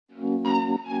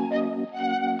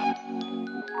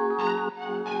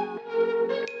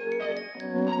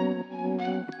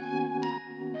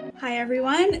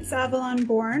everyone, it's Avalon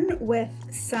Bourne with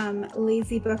some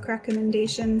lazy book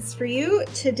recommendations for you.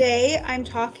 Today I'm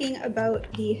talking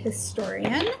about The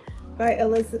Historian by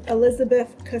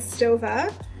Elizabeth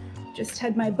Kostova. Just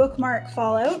had my bookmark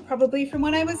fall out, probably from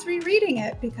when I was rereading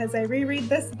it, because I reread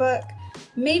this book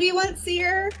maybe once a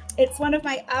year. It's one of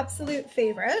my absolute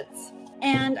favorites.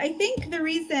 And I think the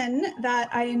reason that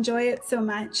I enjoy it so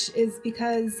much is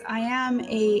because I am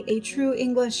a true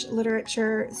English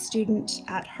literature student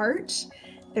at heart.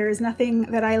 There is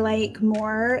nothing that I like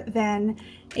more than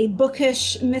a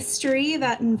bookish mystery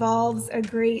that involves a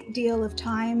great deal of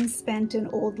time spent in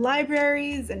old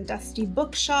libraries and dusty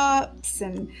bookshops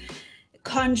and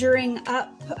conjuring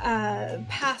up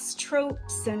past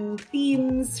tropes and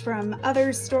themes from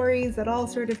other stories that all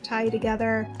sort of tie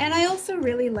together. And I also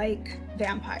really like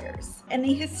vampires. And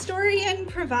The Historian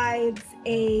provides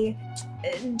a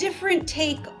different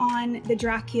take on the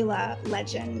Dracula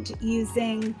legend,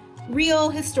 using real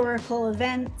historical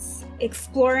events,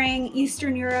 exploring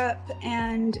Eastern Europe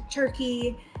and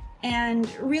Turkey, and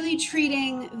really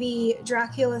treating the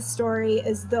Dracula story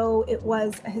as though it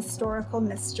was a historical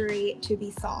mystery to be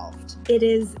solved. It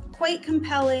is quite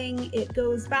compelling. It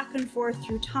goes back and forth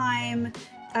through time.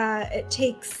 It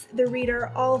takes the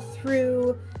reader all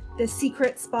through the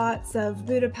secret spots of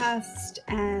Budapest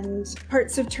and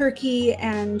parts of Turkey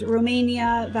and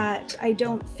Romania that I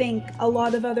don't think a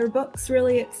lot of other books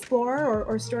really explore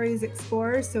or stories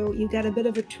explore. So you get a bit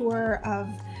of a tour of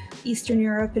Eastern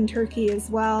Europe and Turkey as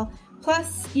well.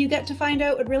 Plus, you get to find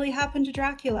out what really happened to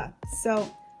Dracula. So,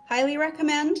 highly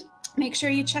recommend. Make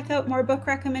sure you check out more book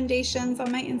recommendations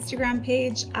on my Instagram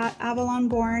page at Avalon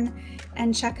Bourne,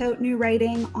 and check out new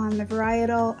writing on the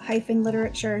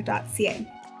Varietal-literature.ca.